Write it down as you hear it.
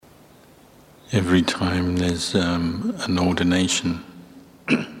Every time there's an ordination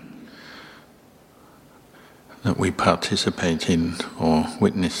that we participate in or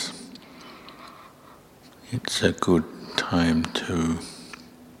witness, it's a good time to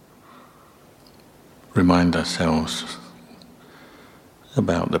remind ourselves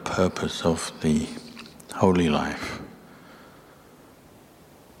about the purpose of the holy life,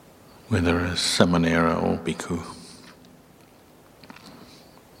 whether as samanera or bhikkhu.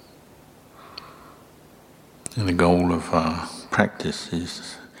 And the goal of our practice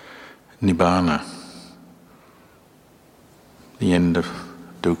is nibbana, the end of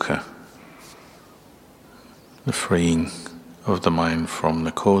dukkha, the freeing of the mind from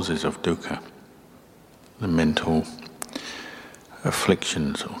the causes of dukkha, the mental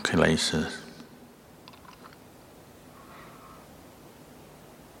afflictions or kilesas.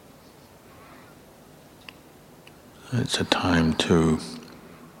 It's a time to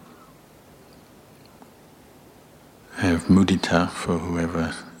have mudita for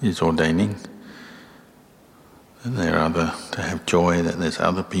whoever is ordaining, to have joy that there's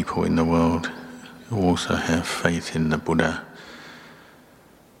other people in the world who also have faith in the Buddha,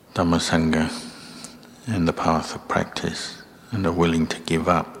 Dhamma Sangha, and the path of practice, and are willing to give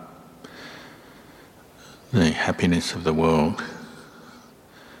up the happiness of the world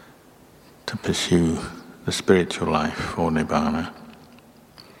to pursue the spiritual life or nibbana.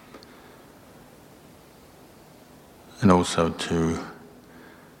 And also to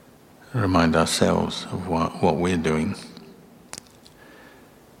remind ourselves of what we're doing.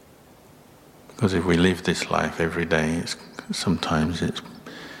 Because if we live this life every day, sometimes it's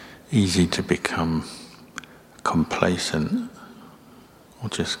easy to become complacent or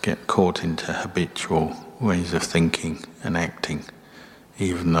just get caught into habitual ways of thinking and acting,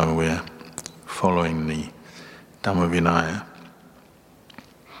 even though we're following the Dhamma Vinaya.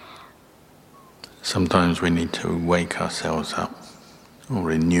 Sometimes we need to wake ourselves up or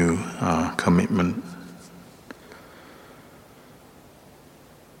renew our commitment.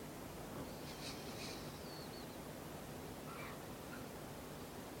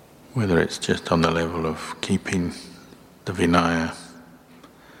 Whether it's just on the level of keeping the Vinaya,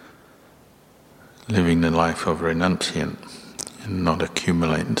 living the life of a renunciant, and not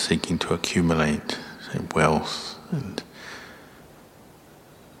seeking to accumulate, say, wealth and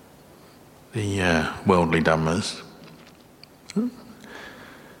the worldly dhammas,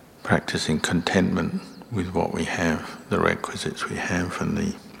 practicing contentment with what we have, the requisites we have, and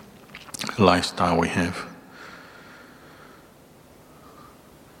the lifestyle we have.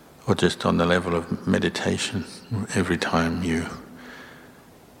 Or just on the level of meditation, every time you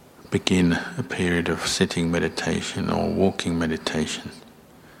begin a period of sitting meditation or walking meditation,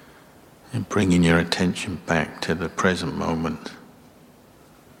 and bringing your attention back to the present moment,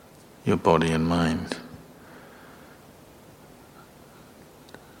 your body and mind,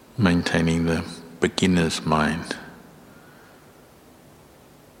 maintaining the beginner's mind,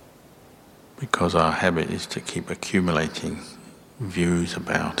 because our habit is to keep accumulating views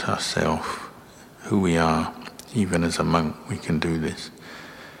about ourselves, who we are. Even as a monk we can do this,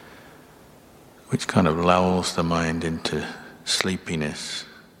 which kind of lulls the mind into sleepiness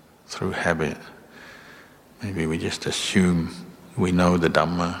through habit. Maybe we just assume we know the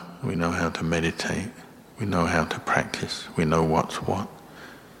Dhamma, we know how to meditate, we know how to practice, we know what's what.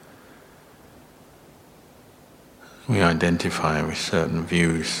 We identify with certain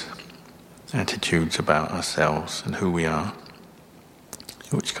views, attitudes about ourselves and who we are,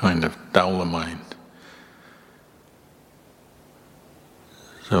 which kind of dull the mind.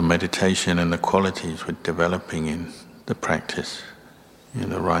 So meditation and the qualities we're developing in the practice,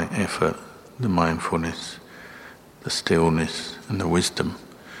 the right effort, the mindfulness, the stillness and the wisdom,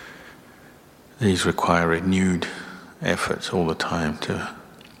 these require renewed efforts all the time to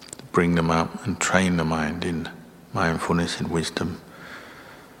bring them up and train the mind in mindfulness and wisdom,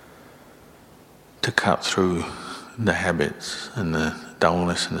 to cut through the habits and the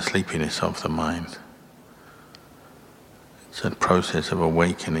dullness and the sleepiness of the mind. It's a process of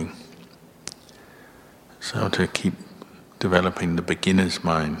awakening. So to keep developing the beginner's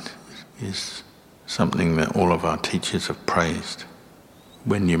mind is something that all of our teachers have praised.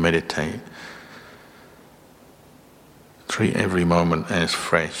 When you meditate, treat every moment as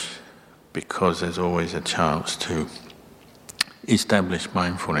fresh, because there's always a chance to establish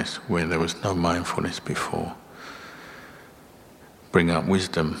mindfulness where there was no mindfulness before. Bring up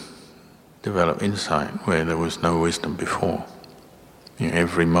wisdom, develop insight where there was no wisdom before.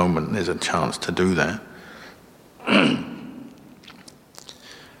 Every moment there's a chance to do that.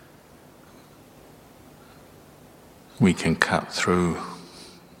 We can cut through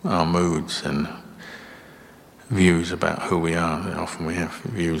our moods and views about who we are. Often we have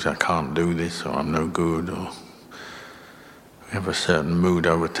views, I can't do this, or I'm no good, or we have a certain mood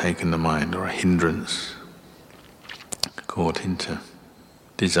overtaking the mind, or a hindrance, caught into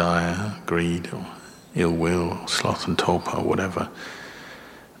desire, greed, or ill will, or sloth and torpor, or whatever.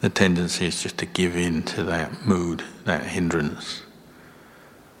 The tendency is just to give in to that mood, that hindrance.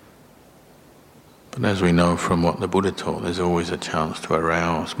 But as we know from what the Buddha taught, there's always a chance to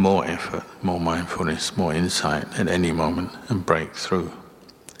arouse more effort, more mindfulness, more insight at any moment and break through.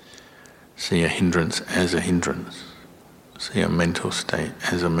 See a hindrance as a hindrance. See a mental state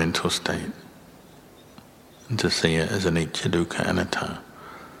as a mental state. And to see it as anicca, dukkha, anatta.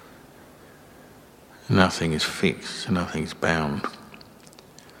 Nothing is fixed, nothing is bound.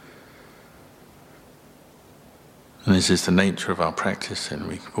 And this is the nature of our practice, and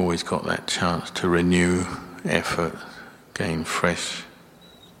we've always got that chance to renew effort, gain fresh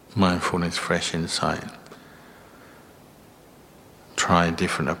mindfulness, fresh insight, try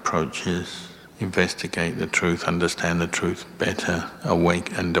different approaches, investigate the truth, understand the truth better,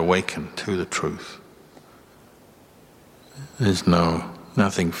 awaken to the truth. There's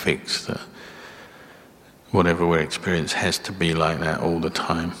nothing fixed. That whatever we experience has to be like that all the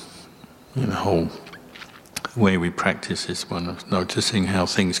time. And the whole way we practice is one of noticing how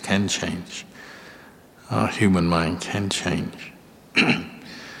things can change. Our human mind can change.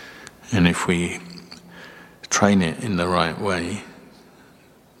 And if we train it in the right way,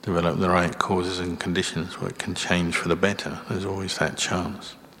 develop the right causes and conditions where it can change for the better, there's always that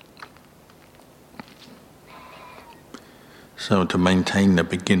chance. So to maintain the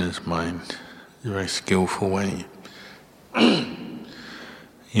beginner's mind is a very skillful way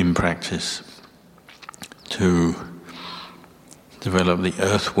in practice to develop the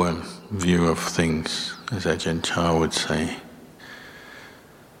earthworm view of things, as Ajahn would say.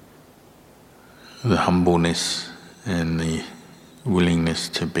 The humbleness and the willingness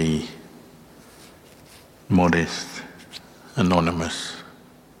to be modest, anonymous.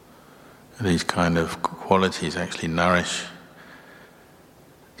 These kind of qualities actually nourish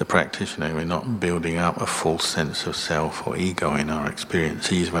the practitioner. We're not building up a false sense of self or ego in our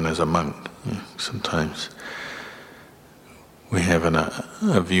experience, even as a monk. Sometimes we have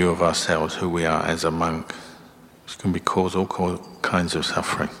a view of ourselves, who we are as a monk, which can cause all kinds of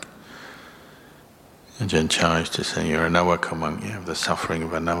suffering. Ajahn used to say, you're a Navaka monk, you have the suffering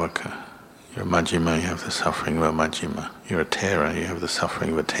of a Navaka. You're a Majjhima, you have the suffering of a Majjhima. You're a Thera, you have the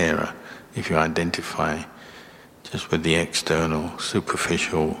suffering of a Thera. If you identify just with the external,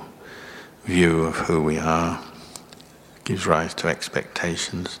 superficial view of who we are, it gives rise to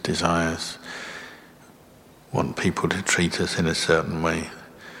expectations, desires, want people to treat us in a certain way,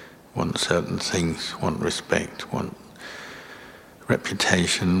 want certain things, want respect, want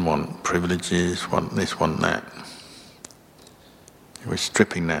reputation, want privileges, want this, want that. We're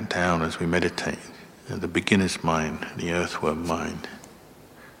stripping that down as we meditate. The beginner's mind, the earthworm mind,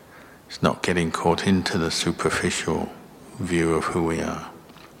 it's not getting caught into the superficial view of who we are.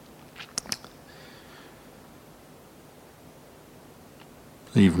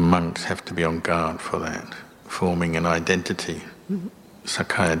 Even monks have to be on guard for that, forming an identity,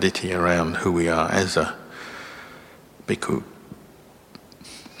 sakkaya ditthi, around who we are as a bhikkhu.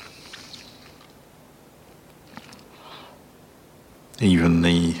 Even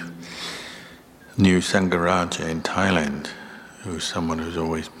the new Sangharaja in Thailand, who's someone who's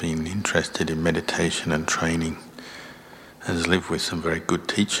always been interested in meditation and training, has lived with some very good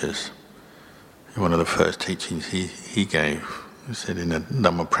teachers. One of the first teachings he gave, he said, in a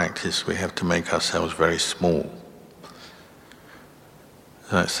Dhamma practice we have to make ourselves very small.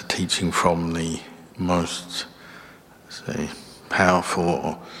 That's the teaching from the most, say, powerful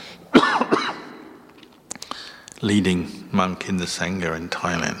or leading monk in the Sangha in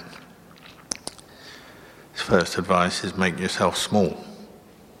Thailand. His first advice is make yourself small.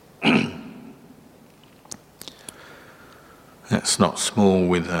 That's not small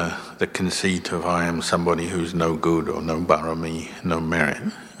with the conceit of I am somebody who's no good or no barami, no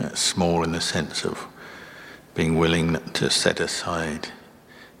merit. That's small in the sense of being willing to set aside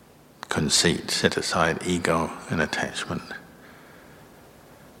conceit, set aside ego and attachment.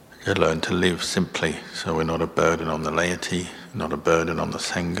 You learn to live simply, so we're not a burden on the laity, not a burden on the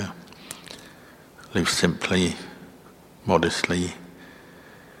Sangha. Live simply, modestly.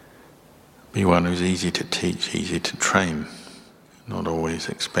 Be one who's easy to teach, easy to train. Not always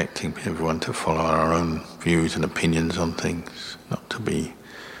expecting everyone to follow our own views and opinions on things. Not to be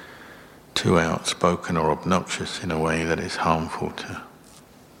too outspoken or obnoxious in a way that is harmful to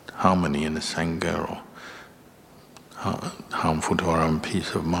harmony in the Sangha or harmful to our own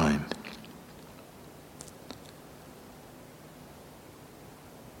peace of mind.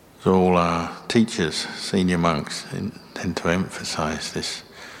 So all our teachers, senior monks, tend to emphasize this: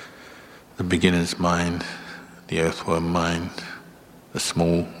 the beginner's mind, the earthworm mind, the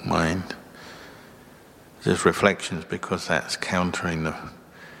small mind. There's reflections because that's countering the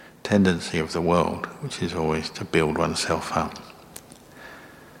tendency of the world, which is always to build oneself up.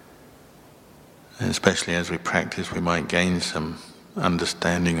 And especially as we practice, we might gain some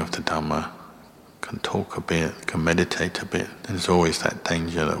understanding of the Dhamma, can talk a bit, can meditate a bit. There's always that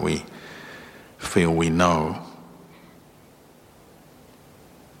danger that we feel we know.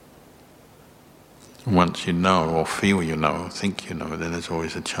 Once you know, or feel you know, think you know, then there's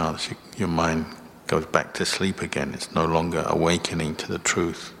always a chance your mind goes back to sleep again. It's no longer awakening to the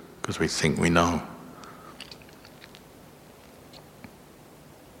truth, because we think we know.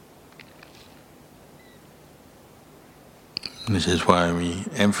 This is why we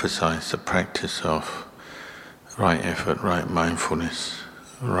emphasize the practice of right effort, right mindfulness,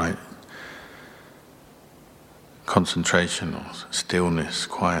 right concentration or stillness,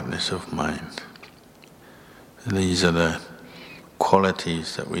 quietness of mind. And these are the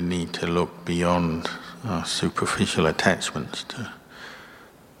qualities that we need to look beyond our superficial attachments to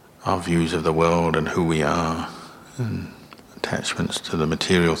our views of the world and who we are, and attachments to the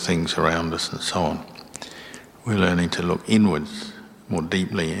material things around us and so on. We're learning to look inwards more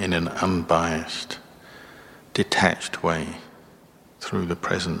deeply in an unbiased, detached way through the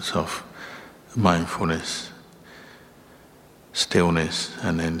presence of mindfulness, stillness,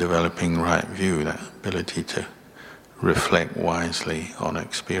 and then developing right view, that ability to reflect wisely on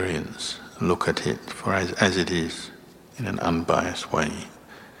experience, look at it for as it is in an unbiased way,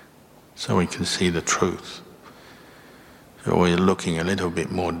 so we can see the truth. So we're looking a little bit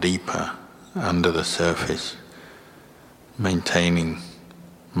more deeper under the surface, maintaining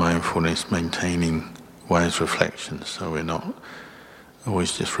mindfulness, maintaining wise reflections, so we're not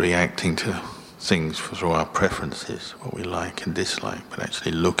always just reacting to things through our preferences, what we like and dislike, but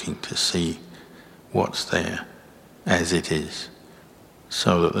actually looking to see what's there as it is,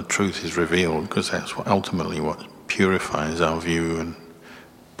 so that the truth is revealed, because that's ultimately what purifies our view and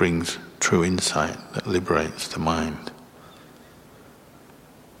brings true insight that liberates the mind.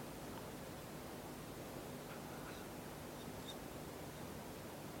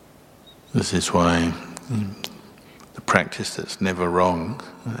 This is why the practice that's never wrong,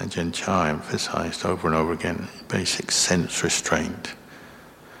 Ajahn Chah emphasized over and over again, basic sense restraint.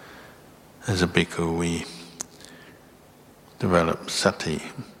 As a bhikkhu, we develop sati,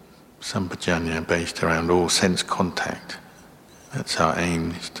 sampajanya, based around all sense contact. That's our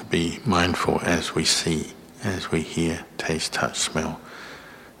aim, is to be mindful as we see, as we hear, taste, touch, smell,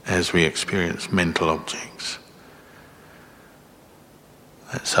 as we experience mental objects.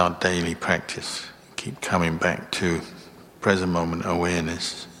 That's our daily practice. Keep coming back to present moment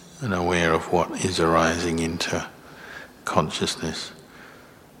awareness and aware of what is arising into consciousness,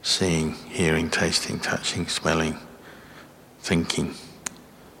 seeing, hearing, tasting, touching, smelling, thinking.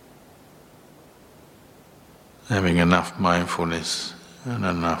 Having enough mindfulness and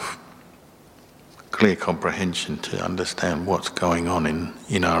enough clear comprehension to understand what's going on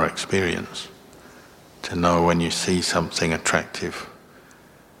in our experience, to know when you see something attractive,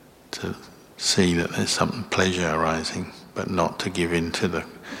 to see that there's some pleasure arising, but not to give in to the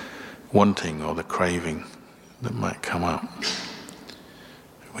wanting or the craving that might come up.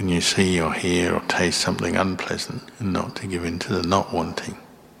 When you see or hear or taste something unpleasant, and not to give in to the not wanting,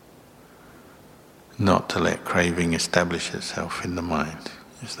 not to let craving establish itself in the mind,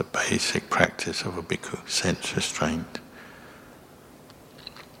 is the basic practice of a bhikkhu, sense restraint.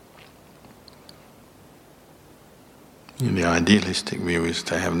 The idealistic view is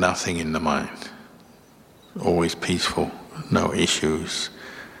to have nothing in the mind, always peaceful, no issues,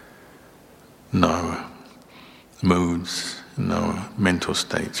 no moods, no mental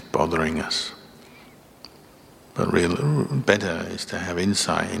states bothering us. But better is to have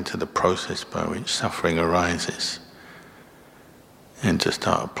insight into the process by which suffering arises, and to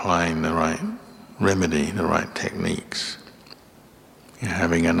start applying the right remedy, the right techniques.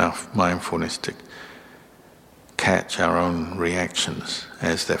 Having enough mindfulness to catch our own reactions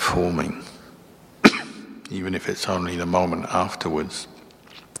as they're forming, even if it's only the moment afterwards,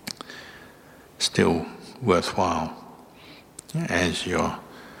 still worthwhile as you're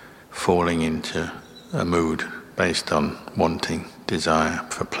falling into a mood based on wanting, desire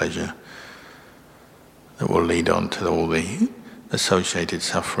for pleasure, that will lead on to all the associated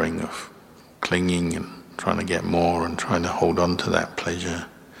suffering of clinging and trying to get more and trying to hold on to that pleasure,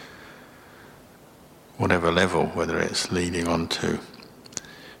 whatever level, whether it's leading on to,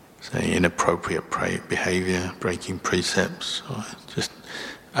 say, inappropriate behavior, breaking precepts, or just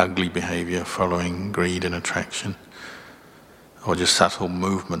ugly behavior, following greed and attraction, or just subtle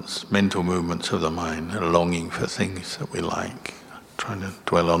movements, mental movements of the mind, a longing for things that we like, trying to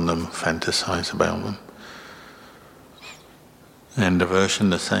dwell on them, fantasize about them. And aversion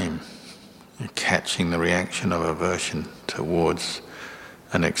the same, catching the reaction of aversion towards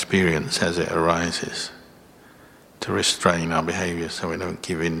an experience as it arises, to restrain our behavior so we don't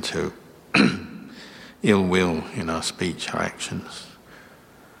give in to ill will in our speech or actions,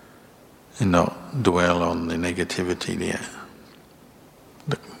 and not dwell on the negativity,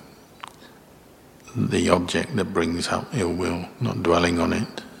 the object that brings up ill will, not dwelling on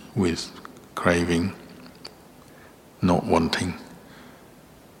it with craving, not wanting,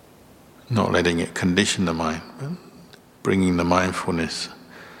 not letting it condition the mind, but bringing the mindfulness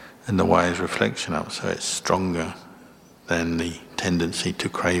and the wise reflection up so it's stronger than the tendency to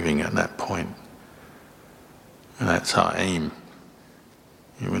craving at that point. And that's our aim.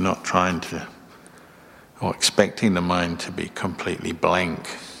 We're not trying to, or expecting the mind to be completely blank,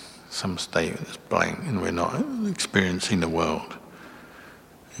 some state that's blank, and we're not experiencing the world.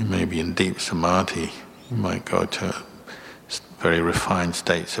 You may be in deep samadhi, you might go to very refined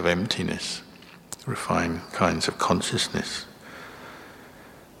states of emptiness, refined kinds of consciousness.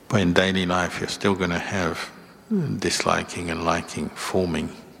 But in daily life you're still going to have disliking and liking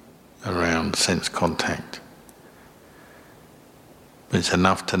forming around sense contact. But it's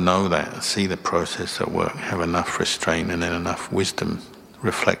enough to know that, see the process at work, have enough restraint and then enough wisdom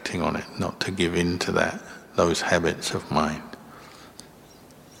reflecting on it, not to give in to those habits of mind.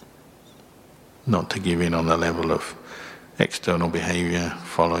 Not to give in on the level of external behavior,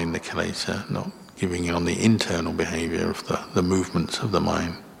 following the kilesa, not giving in on the internal behavior of the movements of the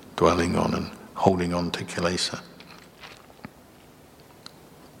mind, dwelling on and holding on to kilesa.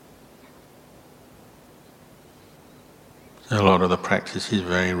 So a lot of the practice is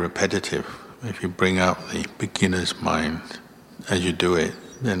very repetitive. If you bring up the beginner's mind as you do it,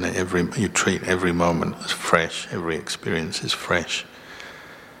 then you treat every moment as fresh, every experience is fresh.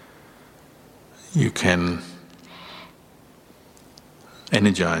 You can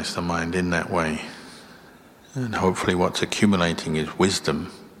energize the mind in that way, and hopefully what's accumulating is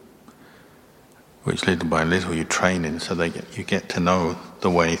wisdom, which little by little you train in, so you get to know the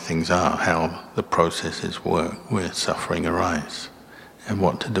way things are, how the processes work, where suffering arises, and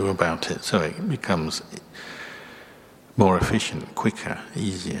what to do about it, so it becomes more efficient, quicker,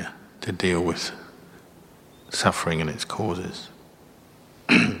 easier to deal with suffering and its causes.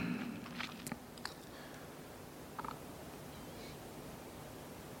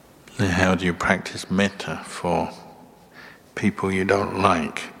 How do you practice metta for people you don't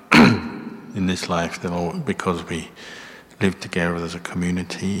like in this life? Because we live together as a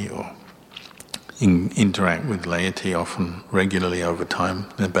community or interact with laity often regularly over time,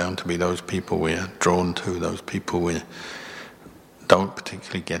 there are bound to be those people we're drawn to, those people we don't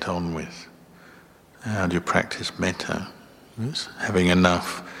particularly get on with. How do you practice metta? It's having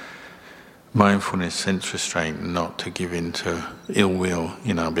enough mindfulness, sense restraint, not to give in to ill will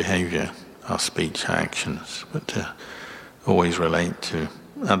in our behavior, our speech, our actions, but to always relate to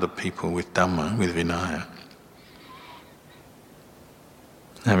other people with Dhamma, with Vinaya.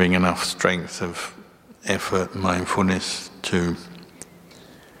 Having enough strength of effort, mindfulness to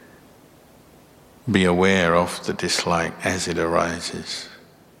be aware of the dislike as it arises,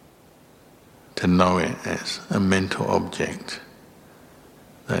 to know it as a mental object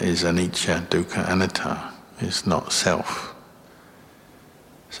that is anicca, dukkha, anatta, is not self.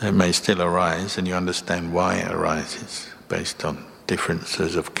 So it may still arise, and you understand why it arises, based on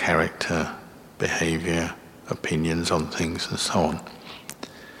differences of character, behavior, opinions on things, and so on.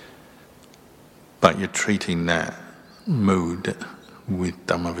 But you're treating that mood with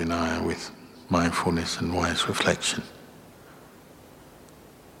Dhamma Vinaya, with mindfulness and wise reflection.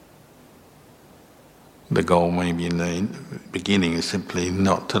 The goal maybe in the beginning is simply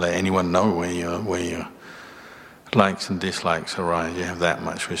not to let anyone know where your likes and dislikes arise. You have that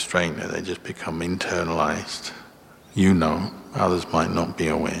much restraint that they just become internalized. You know, others might not be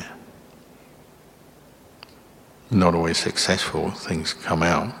aware. Not always successful, things come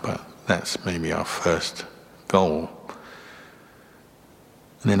out, but that's maybe our first goal.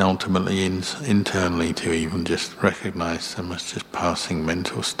 And then ultimately internally to even just recognize them as just passing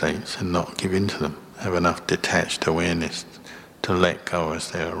mental states and not give in to them. Have enough detached awareness to let go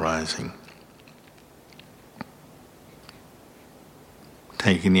as they're arising.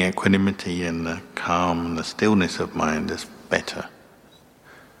 Taking the equanimity and the calm and the stillness of mind as better.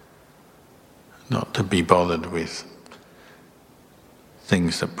 not to be bothered with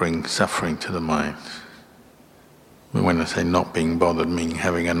things that bring suffering to the mind. When I say not being bothered, meaning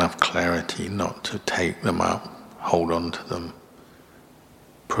having enough clarity not to take them up, hold on to them,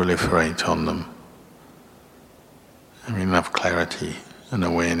 proliferate on them. Having enough clarity and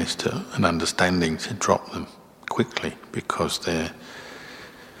awareness and understanding to drop them quickly because they're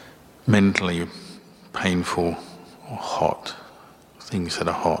mentally painful or hot. Things that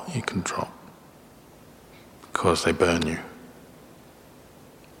are hot you can drop because they burn you.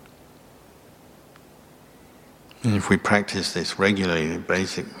 And if we practice this regularly,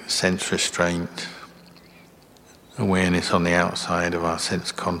 basic sense restraint, awareness on the outside of our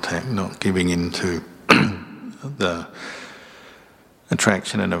sense contact, not giving into the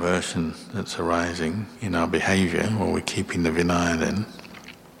attraction and aversion that's arising in our behavior, or we're keeping the Vinaya then.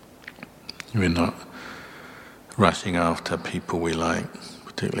 We're not rushing after people we like,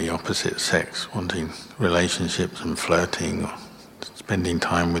 particularly opposite sex, wanting relationships and flirting or spending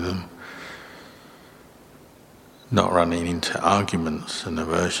time with them. Not running into arguments and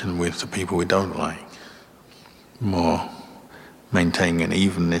aversion with the people we don't like. More maintaining an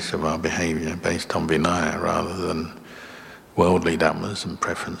evenness of our behavior based on Vinaya rather than worldly dhammas and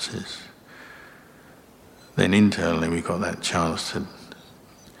preferences. Then internally we've got that chance to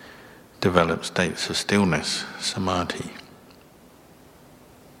develop states of stillness, samadhi.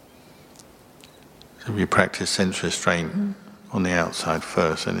 So if you practice sense restraint on the outside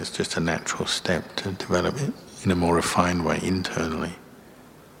first, then it's just a natural step to develop it in a more refined way internally.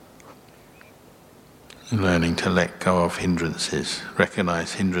 And learning to let go of hindrances,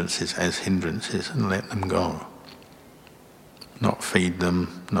 recognize hindrances as hindrances and let them go. Not feed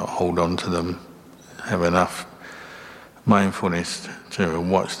them, not hold on to them, have enough mindfulness to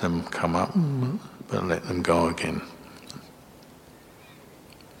watch them come up, but let them go again.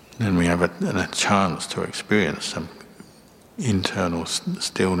 Then we have a chance to experience some internal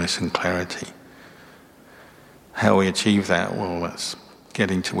stillness and clarity. How we achieve that? Well,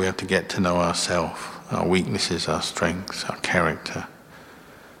 we have to get to know ourselves, our weaknesses, our strengths, our character.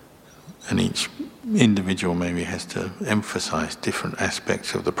 And each individual maybe has to emphasize different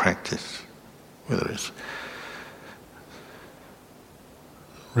aspects of the practice, whether it's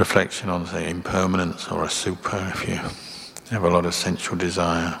reflection on, say, impermanence or a super, if you have a lot of sensual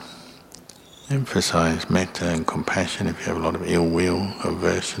desire. Emphasize metta and compassion if you have a lot of ill will,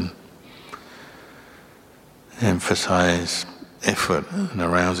 aversion. Emphasize effort and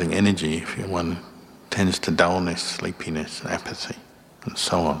arousing energy if one tends to dullness, sleepiness, apathy, and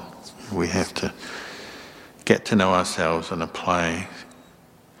so on. We have to get to know ourselves and apply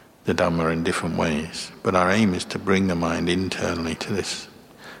the Dhamma in different ways. But our aim is to bring the mind internally to this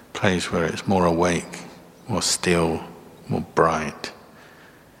place where it's more awake, more still, more bright,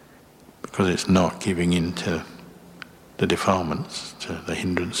 because it's not giving in to the defilements, to the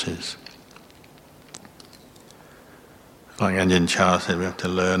hindrances. Like Ajahn Chah said, we have to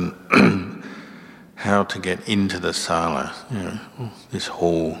learn how to get into the sala, this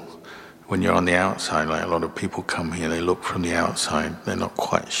hall. When you're on the outside, like a lot of people come here, they look from the outside, they're not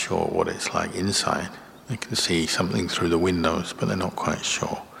quite sure what it's like inside. They can see something through the windows, but they're not quite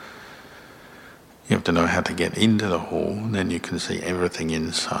sure. You have to know how to get into the hall, and then you can see everything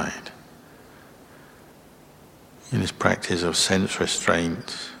inside. In this practice of sense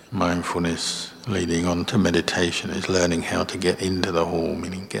restraint, mindfulness, leading on to meditation, is learning how to get into the hall,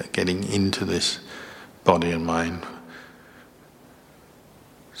 meaning getting into this body and mind,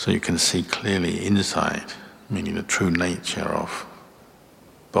 so you can see clearly inside, meaning the true nature of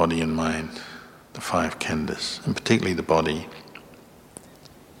body and mind, the five khandhas, and particularly the body.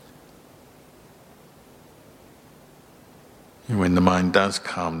 When the mind does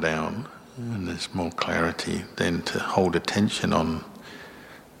calm down and there's more clarity, then to hold attention on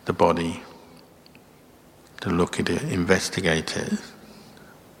the body, to look at it, investigate it,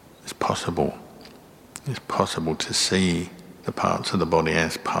 is possible. It's possible to see the parts of the body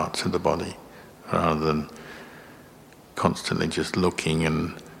as parts of the body, rather than constantly just looking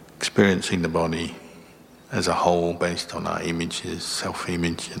and experiencing the body as a whole based on our images,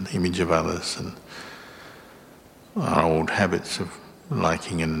 self-image and the image of others, and our old habits of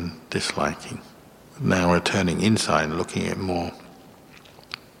liking and disliking. Now we're turning inside and looking at more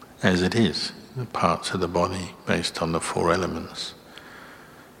as it is, the parts of the body based on the four elements.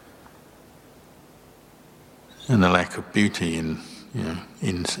 And the lack of beauty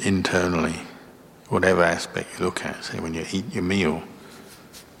internally, whatever aspect you look at, say when you eat your meal,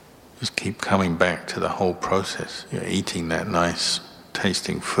 just keep coming back to the whole process. You're eating that nice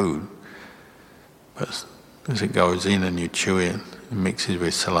tasting food, but As it goes in and you chew it, it mixes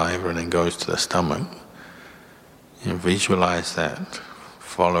with saliva and then goes to the stomach. You visualize that,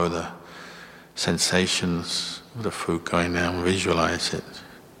 follow the sensations of the food going down, visualize it,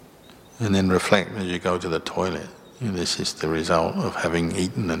 and then reflect as you go to the toilet. This is the result of having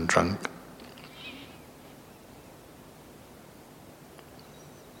eaten and drunk.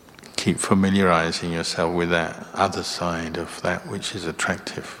 Keep familiarizing yourself with that other side of that which is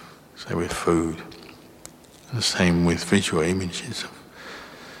attractive, say with food. The same with visual images of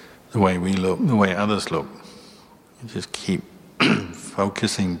the way we look, the way others look. You just keep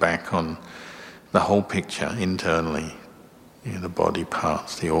focusing back on the whole picture internally, the body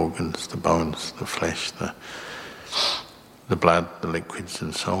parts, the organs, the bones, the flesh, the blood, the liquids,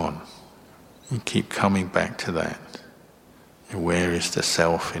 and so on. You keep coming back to that. Where is the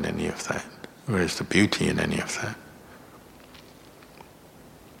self in any of that? Where is the beauty in any of that?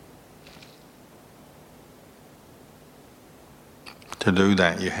 To do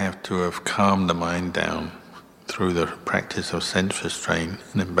that, you have to have calmed the mind down through the practice of sense restraint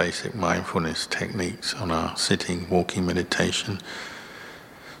and then basic mindfulness techniques on our sitting, walking meditation,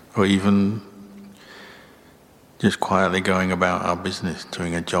 or even just quietly going about our business,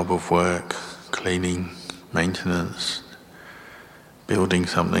 doing a job of work, cleaning, maintenance, building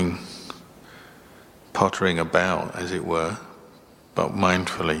something, pottering about, as it were, but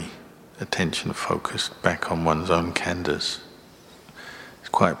mindfully, attention focused back on one's own khandhas. It's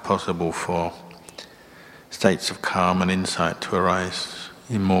quite possible for states of calm and insight to arise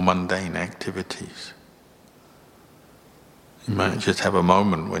in more mundane activities. You might just have a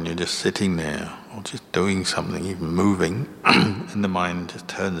moment when you're just sitting there, or just doing something, even moving, and the mind just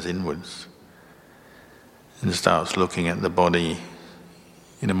turns inwards and starts looking at the body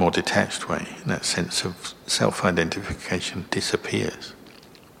in a more detached way, and that sense of self-identification disappears.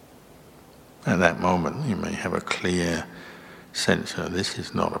 At that moment, you may have a clear sense of this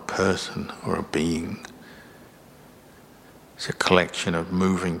is not a person or a being. It's a collection of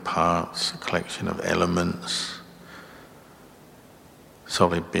moving parts, a collection of elements,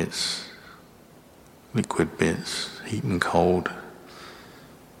 solid bits, liquid bits, heat and cold.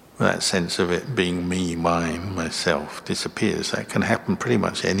 That sense of it being me, mine, myself disappears. That can happen pretty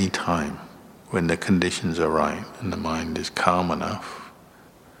much any time when the conditions are right and the mind is calm enough.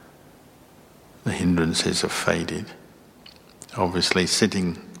 The hindrances have faded. Obviously,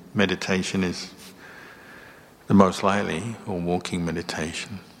 sitting meditation is the most likely, or walking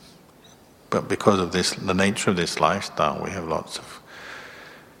meditation. But because of this, the nature of this lifestyle, we have lots of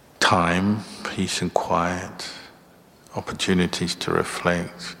time, peace and quiet, opportunities to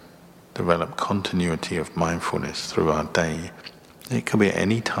reflect, develop continuity of mindfulness through our day. It can be at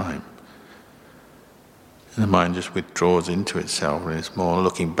any time. And the mind just withdraws into itself and it's more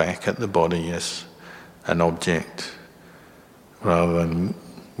looking back at the body as an object rather than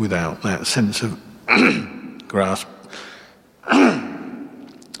without that sense of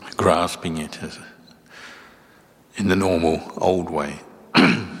grasping it as in the normal old way.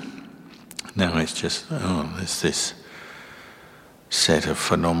 Now it's just, there's this set of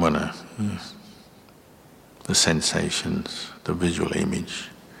phenomena, the sensations, the visual image.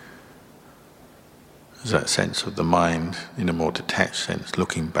 There's that sense of the mind in a more detached sense,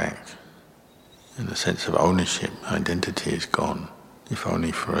 looking back. And the sense of ownership, identity is gone, if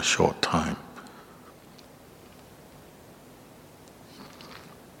only for a short time.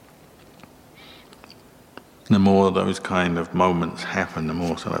 The more those kind of moments happen, the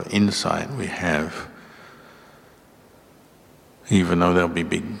more sort of insight we have, even though there'll be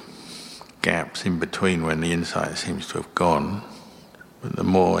big gaps in between when the insight seems to have gone. But the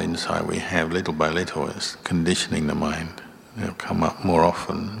more insight we have, little by little, it's conditioning the mind. They'll come up more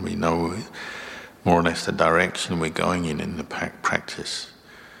often. We know more or less the direction we're going in the practice.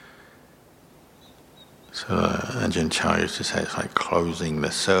 So Ajahn Chah used to say it's like closing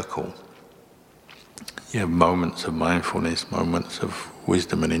the circle. You have moments of mindfulness, moments of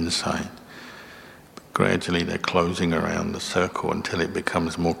wisdom and insight. But gradually they're closing around the circle until it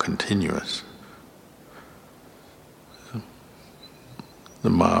becomes more continuous. The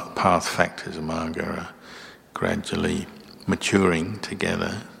path factors of marga are gradually maturing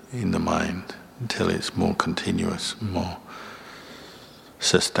together in the mind until it's more continuous, more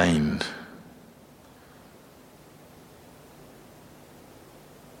sustained.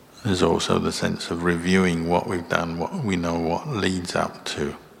 There's also the sense of reviewing what we've done, what we know, what leads up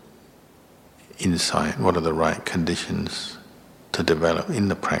to insight, what are the right conditions to develop in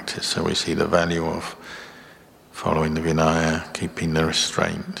the practice. So we see the value of following the Vinaya, keeping the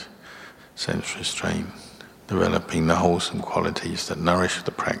restraint, sense restraint, developing the wholesome qualities that nourish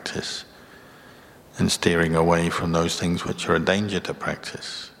the practice, and steering away from those things which are a danger to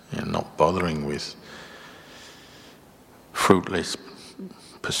practice, not bothering with fruitless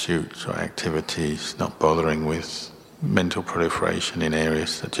pursuits or activities, not bothering with mental proliferation in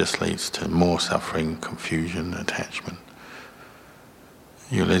areas that just leads to more suffering, confusion, attachment.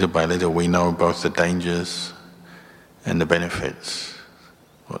 Little by little we know both the dangers and the benefits,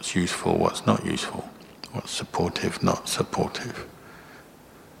 what's useful, what's not useful, what's supportive, not supportive.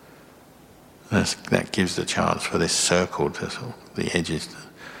 That gives the chance for this circle to the edges,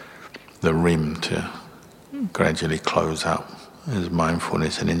 the rim to gradually close up as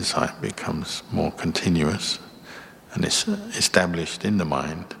mindfulness and insight becomes more continuous and it's established in the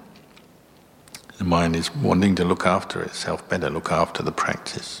mind. The mind is wanting to look after itself better, look after the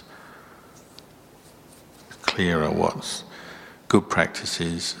practice. It's clearer what's good practice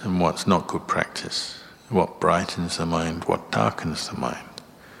is and what's not good practice, what brightens the mind, what darkens the mind.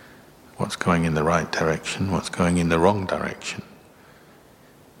 What's going in the right direction, what's going in the wrong direction.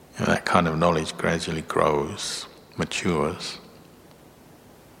 That kind of knowledge gradually grows, matures.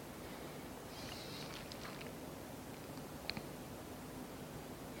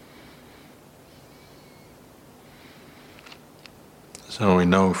 So we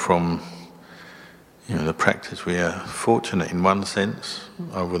know from the practice, we are fortunate in one sense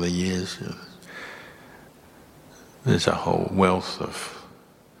over the years. There's a whole wealth of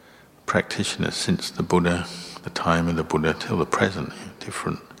practitioners since the Buddha, the time of the Buddha till the present,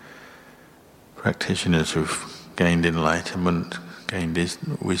 different practitioners who've gained enlightenment, gained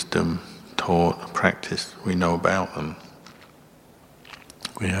wisdom, taught, practiced. We know about them.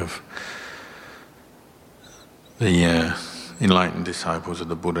 We have the enlightened disciples of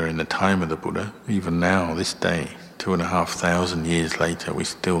the Buddha in the time of the Buddha. Even now, this day, 2,500 years later, we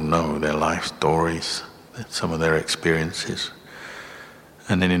still know their life stories, some of their experiences.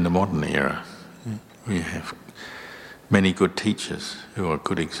 And then in the modern era, we have many good teachers who are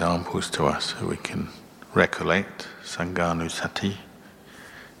good examples to us, who we can recollect, Sanghanusati,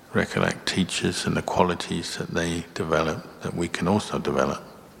 recollect teachers and the qualities that they develop, that we can also develop,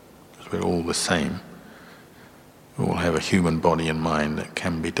 because we're all the same. We all have a human body and mind that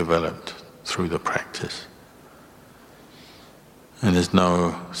can be developed through the practice. And there's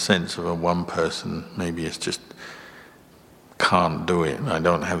no sense of a one person, maybe it's just can't do it, I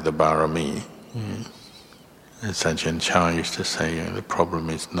don't have the barami. As Ajahn used to say, the problem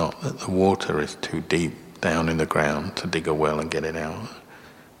is not that the water is too deep down in the ground to dig a well and get it out.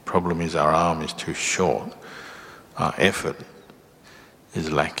 The problem is our arm is too short. Our effort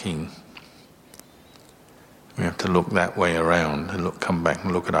is lacking. We have to look that way around and come back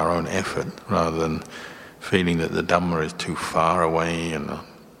and look at our own effort rather than feeling that the Dhamma is too far away and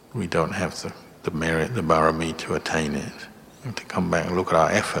we don't have the merit, the barami to attain it. We have to come back and look at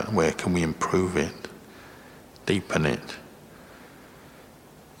our effort. Where can we improve it, deepen it?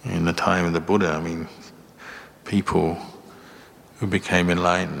 In the time of the Buddha, people who became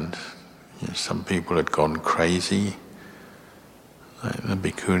enlightened, some people had gone crazy, like the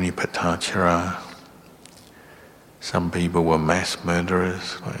Bhikkhuni Patachara. Some people were mass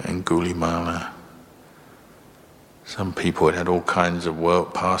murderers, like Angulimala. Some people had all kinds of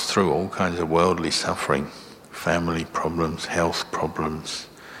passed through all kinds of worldly suffering. Family problems, health problems,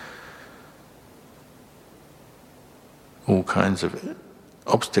 all kinds of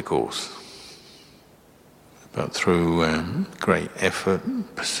obstacles. But through great effort,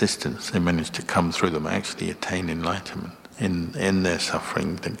 persistence, they managed to come through them, actually attain enlightenment in their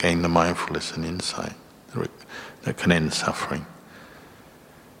suffering, to gain the mindfulness and insight that can end suffering.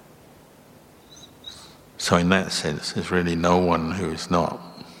 So in that sense, there's really no one who is not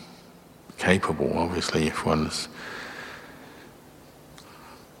capable. Obviously, if one's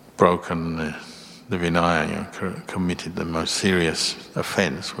broken the Vinaya, committed the most serious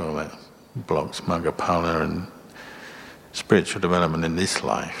offence, well, that blocks Maggaphala and spiritual development in this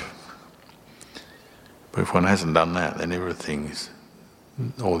life. But if one hasn't done that, then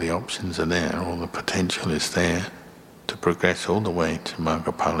all the options are there, all the potential is there to progress all the way to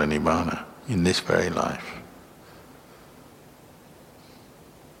Maggaphala Nibbana in this very life.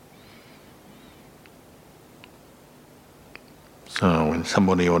 So when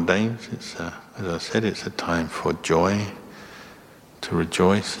somebody ordains, it's as I said, it's a time for joy, to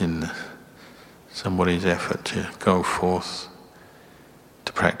rejoice in somebody's effort to go forth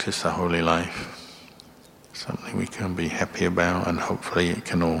to practice the holy life. Something we can be happy about, and hopefully it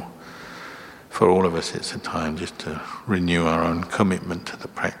can for all of us, it's a time just to renew our own commitment to the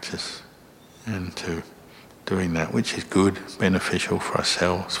practice and to doing that which is good, beneficial for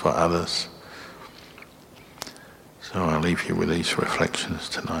ourselves, for others. So I'll leave you with these reflections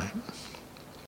tonight.